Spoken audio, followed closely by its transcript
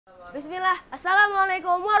Bismillah.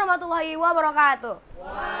 Assalamualaikum warahmatullahi wabarakatuh.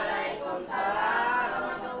 Waalaikumsalam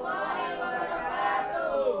warahmatullahi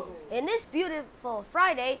wabarakatuh. In this beautiful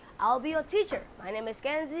Friday, I'll be your teacher. My name is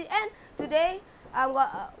Kenzi, and today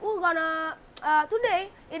today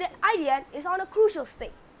IDN is on a crucial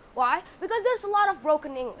state. Why? Because there's a lot of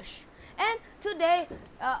broken English. And today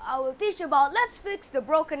I will teach about Let's Fix the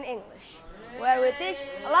Broken English, where we teach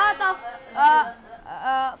a lot of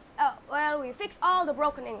where we fix all the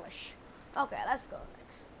broken English. Okay, let's go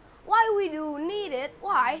next. Why we do need it?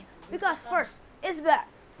 Why? Because first, it's bad.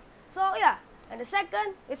 So yeah, and the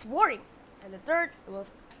second, it's boring. And the third, will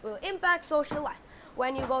impact social life.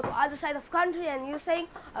 When you go to other side of country and you saying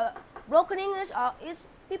broken English,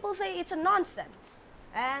 people say it's a nonsense,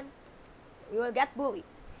 and you will get bullied.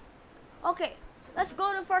 Okay, let's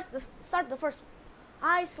go to start the first one.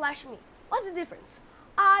 I/me. What's the difference?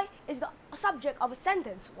 I is the subject of a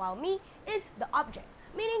sentence, while me is the object,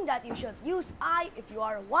 meaning that you should use I if you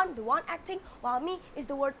are the one acting, while me is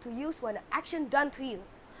the word to use when an action done to you.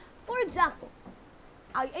 For example,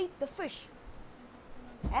 I ate the fish,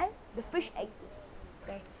 and the fish ate.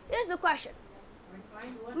 Okay, here's the question.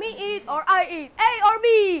 Me eat or I eat? A or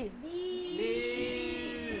B? B.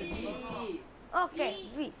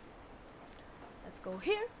 Okay, B. Let's go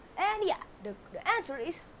here, and yeah, the answer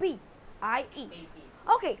is B. I eat.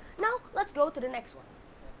 Okay, now let's go to the next one.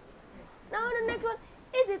 Now the next one,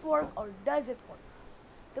 is it work or does it work?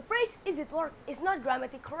 The phrase is it work is not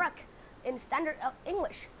grammatically correct in standard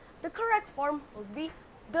English. The correct form would be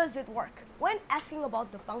does it work when asking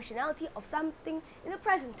about the functionality of something in the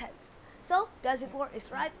present tense. So does it work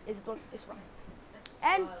is right, is it work is wrong.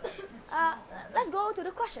 And let's go to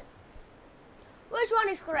the question. Which one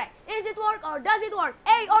is correct? Is it work or does it work?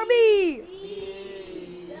 A or B?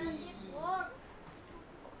 B. Does it work?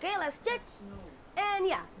 Okay, let's check. And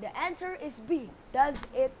yeah, the answer is B. Does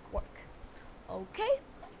it work? Okay.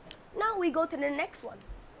 Now we go to the next one.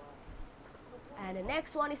 And the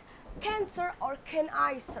next one is can sir or can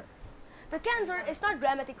I sir? The can sir is not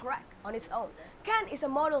grammatically correct on its own. Can is a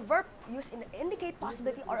modal verb used to indicate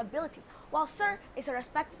possibility or ability, while sir is a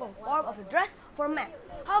respectful form of address for man.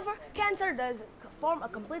 However, can sir does form a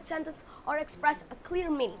complete sentence or express a clear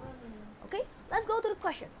meaning. Okay, let's go to the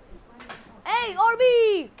question. A or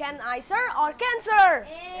B? Can I sir or can sir?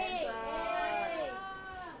 A.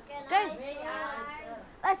 Okay.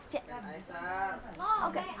 Let's check.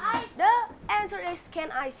 Okay. The answer is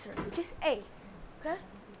can I sir, which is A. Okay.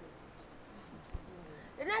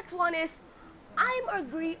 The next one is I'm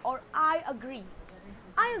agree or I agree.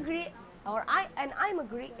 I agree or I'm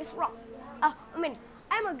agree is wrong.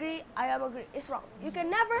 I'm agree, I am agree is wrong. You can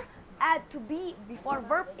never add to be before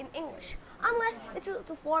verb in English unless it's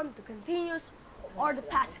to form the continuous or the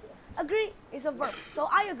passive. Agree is a verb, so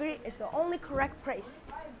I agree is the only correct phrase.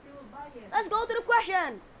 Let's go to the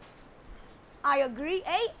question. I agree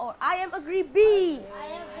A or I am agree B? I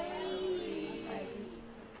agree.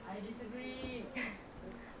 I disagree.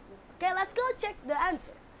 Okay, let's go check the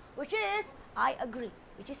answer, which is I agree,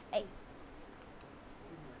 which is A.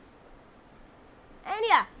 And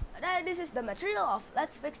yeah, this is the material of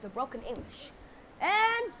Let's Fix the Broken English.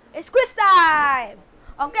 And it's quiz time!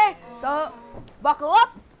 Okay, so buckle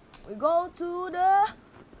up. We go to the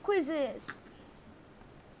quizzes.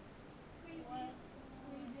 The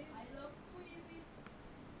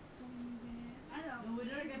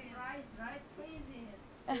winner gets prize, right?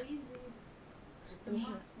 It's a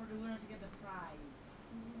must for the winner to get the prize.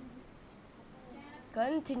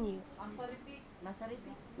 Continue. Master repeat.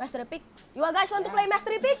 Master Pick. You guys want to play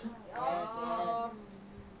Master Pick? Yes.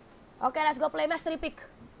 Okay, let's go play Master Pick.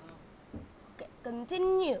 Okay,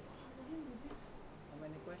 continue. How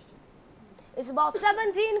many questions? It's about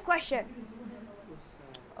 17 questions.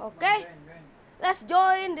 Okay, let's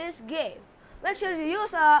join this game. Make sure you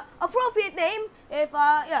use a appropriate name. If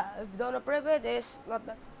if don't appropriate, it's not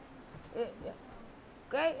that. Yeah.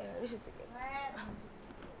 Okay, this is the game.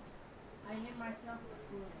 I name myself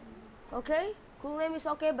Teuku. Okay, cool name is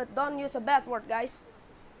okay, but don't use a bad word, guys.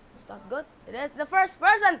 It's not good. It is the first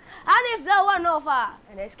person, Hanif Zawanova,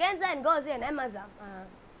 and there's Kenzi and Gozi and Emazam.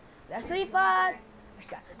 There's Rifat,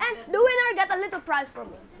 and the winner get a little prize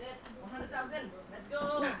from me. 100,000. Let's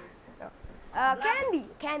go. Candy.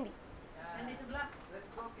 Candy sebelah. Let's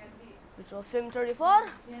go, Kenzi. Which will swim 34.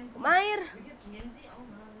 Umair. We get Kenzi. Oh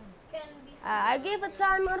no. Can be. I gave a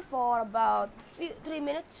timer for about 3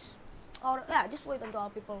 minutes. Or yeah, just wait until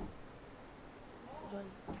people join.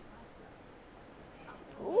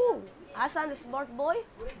 Ooh, Hasan the smart boy.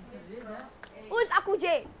 Who is Aku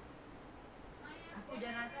J? Aku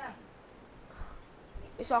Janata.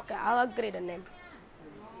 It's okay, I'll agree the name.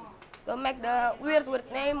 Don't make the weird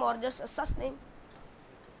name or just a sus name.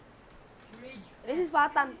 Stridge. This is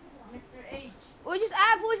Fatan. Mr. H. Which is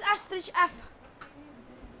F? Who is Astrich F?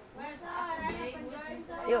 Where's our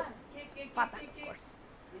You. Kick. Fatan, of course.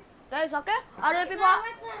 That is okay? Other people?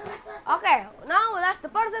 Okay, now we'll ask the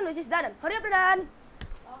person which is Dadan. Hurry up, Dadan. Okay,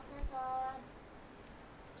 sir.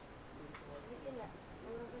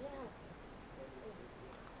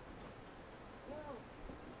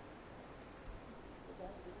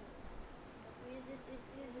 This is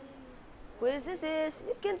easy. Quiz this is,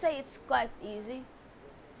 you can say it's quite easy.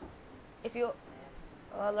 If you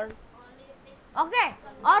learn. Only fix. Okay,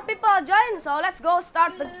 all people join, so let's go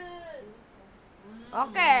start the...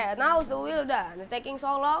 Okay, now is the wheel done. It's taking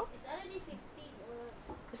so long. It's already 15.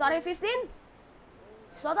 It's already 15?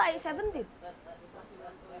 It's not 17.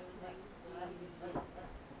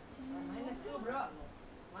 -2, bro.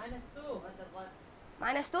 -2.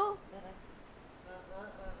 -2?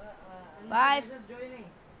 And 5. Jesus joining.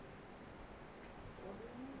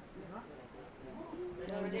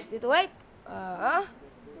 We just need to wait.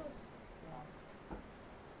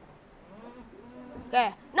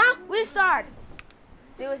 Okay, now we start.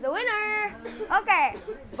 See who's the winner. Okay,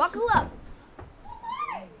 buckle up.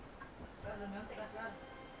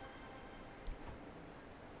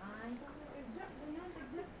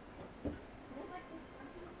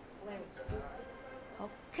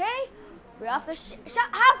 Okay, we have the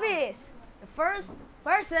Hafiz, the first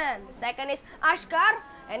person. Second is Ashkar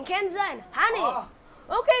and Kenza and Hani.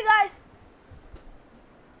 Okay, guys.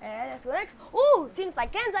 And let's go next. Ooh, seems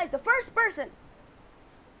like Kenza is the first person.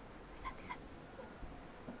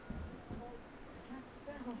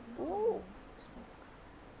 Ooh.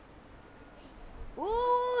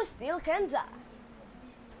 Ooh, still Kenza.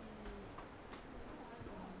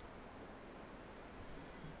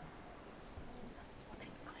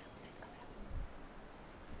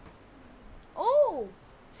 Oh,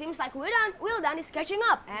 seems like Wildan is catching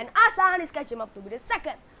up, and Asan is catching up to be the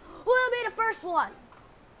second. Who will be the first one?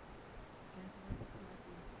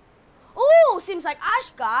 Oh, seems like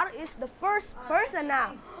Ashkar is the first person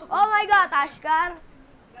now. Oh my God, Ashkar.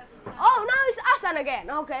 Oh, now it's Asan again.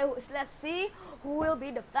 Okay, let's see who will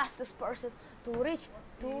be the fastest person to reach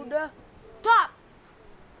to the top.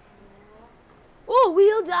 Oh,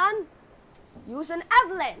 Wildan. Use an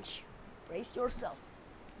avalanche. Brace yourself.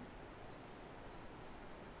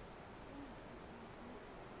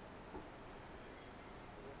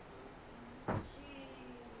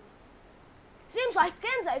 Seems like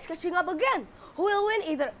Kenza is catching up again. Who will win?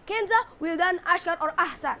 Either Kenza, Wildan, Ashkar, or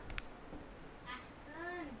Ahsan?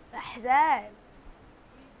 Ahsan.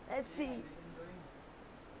 Let's see.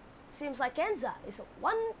 Seems like Kenza is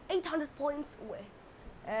 800 points away.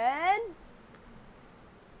 And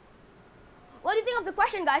what do you think of the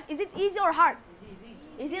question, guys? Is it easy or hard?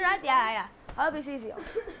 Easy, right? Yeah. I hope it's easy.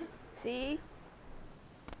 See?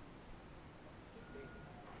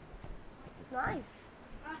 Nice.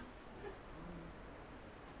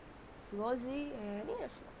 Gozi and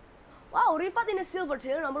yes. Wow, Rifat in a silver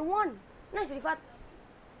tier, number 1. Nice, Rifat.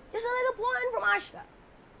 Just a little point from Ashka.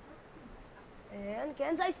 And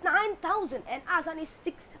Kenza is 9,000 and Asan is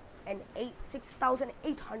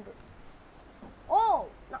 6,800. Oh,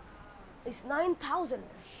 no, it's 9,000.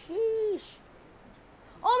 Sheesh.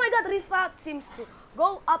 Oh my God, Rifat seems to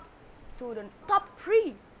go up to the top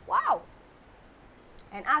 3. Wow.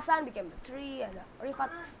 And Asan became the 3 and Rifat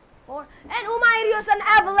 4. And Umair used an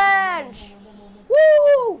avalanche.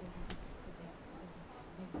 Woo!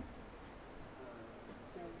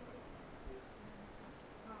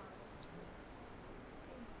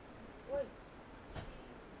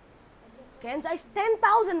 Kenza is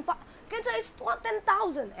 10,000. Kenza is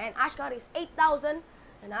 10,000. And Ashkar is 8,000.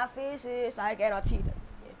 And Hafiz is, I cannot see that.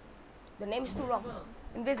 The name is too long.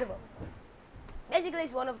 Invisible. Basically,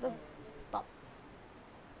 it's one of the top.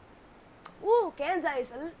 Ooh, Kenza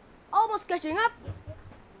is almost catching up.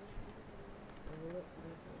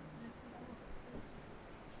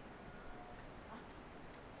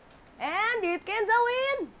 And did Kenza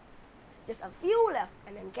win? Just a few left,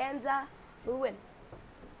 and then Kenza will win.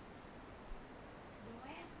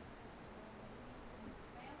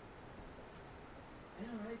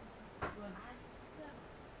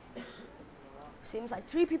 Seems like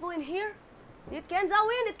 3 people in here. Did Kenza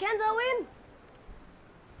win? Did Kenza win?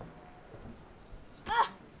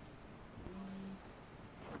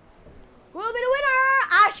 Who will be the winner?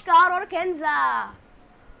 Ashkar or Kenza?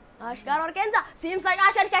 Ashkar or Kenza? Seems like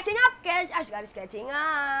Ashkar is catching up. Ashkar is catching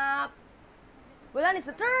up. Bulan is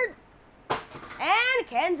the 3rd. And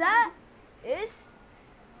Kenza is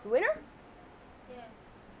the winner. Yeah.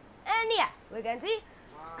 And yeah, we can see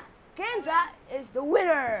Kenza is the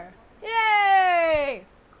winner. Yay!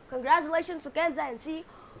 Congratulations to Kenzi and see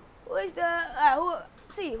who is the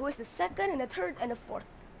who is the second and the third and the fourth.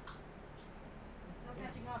 Still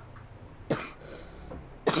catching up.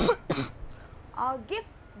 I'll give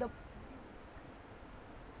the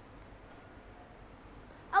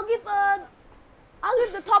I'll give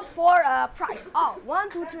the top four prize. Oh, 1,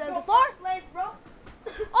 2, 3, and 4. Place, bro.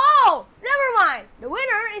 Oh, never mind. The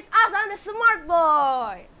winner is Asan the smart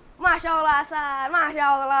boy. Masya Allah, Asan. Masya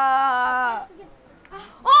Allah.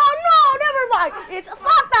 Oh no, never mind. It's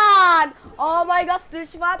Fatan. Oh my God,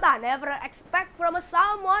 Stretch Fatan. Never expect from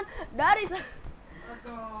someone that is. Let's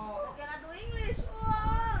go. I cannot do English.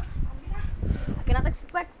 I cannot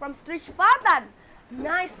expect from Stretch Fatan.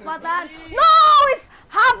 Nice, Fatan. No, it's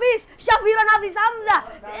Hafiz. Shafiran Hafiz Hamza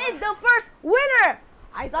is the first winner.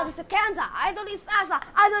 I thought it's a Kenza. I thought it's Asa.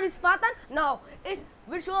 I thought it's Fatan. No, it's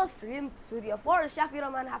Virtual Stream Studio 4. Shafi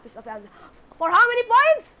Rahman Hafiz of Hamza. For how many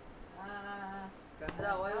points?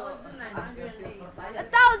 Kenza, why you?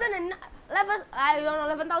 1,011. I don't know,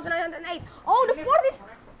 11,908. Oh, the fourth is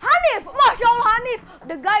Hanif. Masya Allah, Hanif.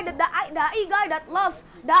 The guy, the Da'i guy that loves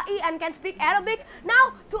Da'i and can speak Arabic.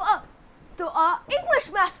 Now to a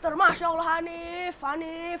English master. Masya Allah, Hanif.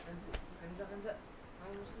 Hanif. Kenza.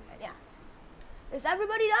 Yeah. Is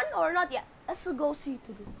everybody done or not yet? Let's go see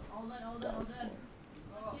to do. Hold on.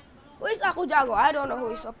 Who is Aku Jago? I don't know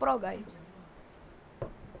who is a pro guy.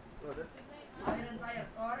 Iron tire.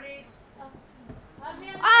 Oris.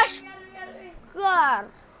 Ashkar.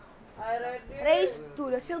 Race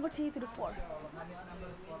to the silver tee to the 4.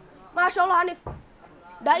 Masya Allah, Hanif.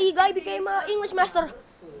 Da'i guy became an English master.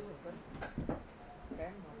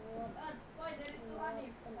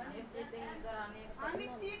 If cheating, Mr.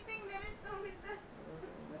 Hanif. cheating. There is no Mr.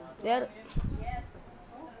 There. Yes.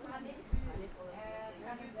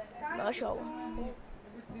 Masya Allah.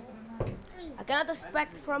 I cannot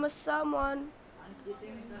expect from someone Hanif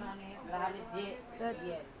cheating, Mr. Hanif. Hanif cheat. that.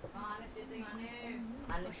 Hanif cheating, Hanif.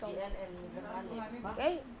 Hanif GN and Mr. Hanif.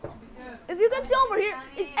 Okay. If you can see over here,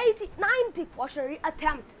 it's 90%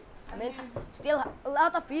 attempt. I mean, still a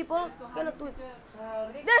lot of people cannot do it.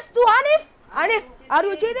 There's 2 Hanif. Hanif, are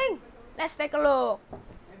you cheating? Let's take a look.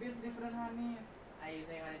 Maybe it's different Hanif. Are you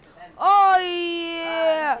saying Hanif 10? Oh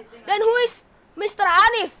yeah. Then who is Mr.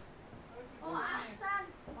 Hanif? Oh, Ahsan.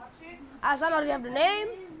 Asan already have the name.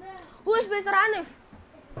 Who is Mr. Hanif?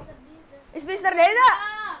 It's It's Mr. Deza.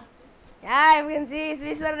 Yeah, you can see it's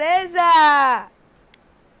Mr. Deza.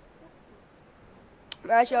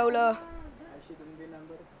 Masya Allah. I shouldn't be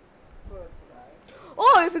number first, right?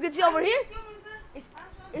 Oh, if you can see over here, it's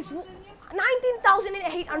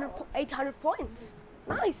 19,800 points.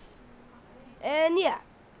 Nice. And yeah,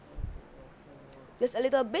 just a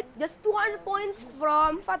little bit, just 200 points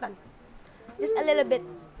from Fatan. Just a little bit. Okay,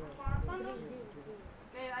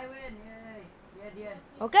 I win. Yay. Yeah, Dian.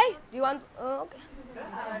 Okay? Do you want? Okay.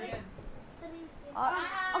 Dian.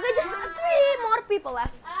 Okay, just 3 more people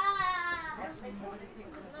left. No, there is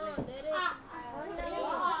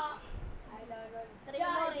three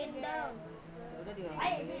more in down.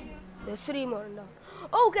 There's 3 more now.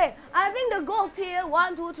 Okay, I think the gold tier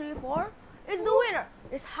 1, 2, 3, 4 is the winner.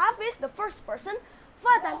 It's Hafiz, the first person.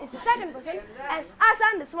 Fatan is the second person, and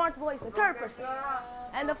Asan, the smart boy, is the third person.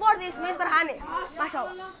 And the fourth is Mr. Hanif.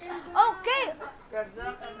 Mashallah. Okay,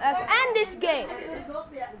 let's end this game.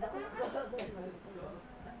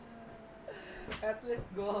 At least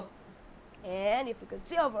go. And if you can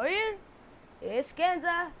see over here, is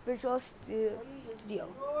Kenza Virtual Studio.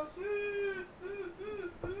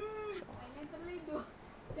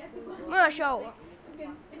 Mashallah.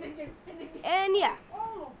 And yeah.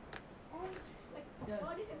 Is it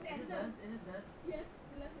does? Yes,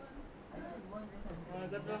 the last one. I said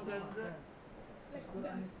one. Got one Kenza.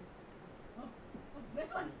 This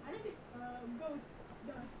one. I think this goes.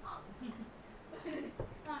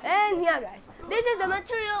 And yeah, guys, this is the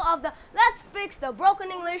material of the Let's Fix the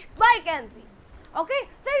Broken English by Kenzi. Okay,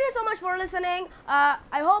 thank you so much for listening. I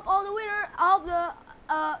hope all the winner, I hope the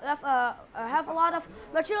have a lot of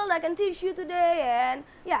material that I can teach you today, and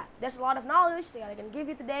yeah, there's a lot of knowledge that I can give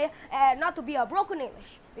you today, and not to be a broken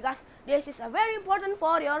English, because this is very important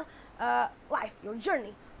for your life, your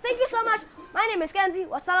journey. Thank you so much. My name is Kenzi.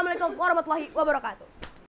 Wassalamualaikum warahmatullahi wabarakatuh.